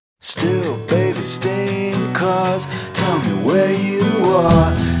Still, baby, stay in cars. Tell me where you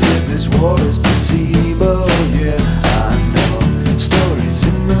are. If this war is placebo, yeah, I know. Stories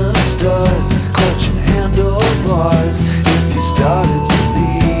in the stars, clutching handlebars. If you started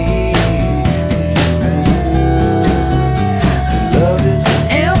believing that love is an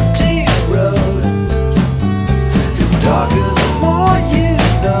empty road, it's darker the more you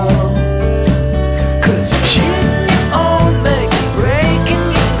know. 'Cause you're cheating your own, making, breaking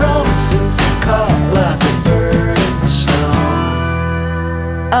your promises, caught like a bird in the snow.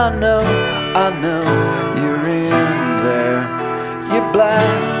 I know, you're in there. You're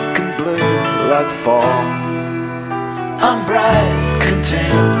black and blue like fall. I'm bright,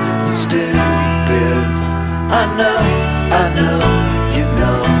 content, and stupid. I know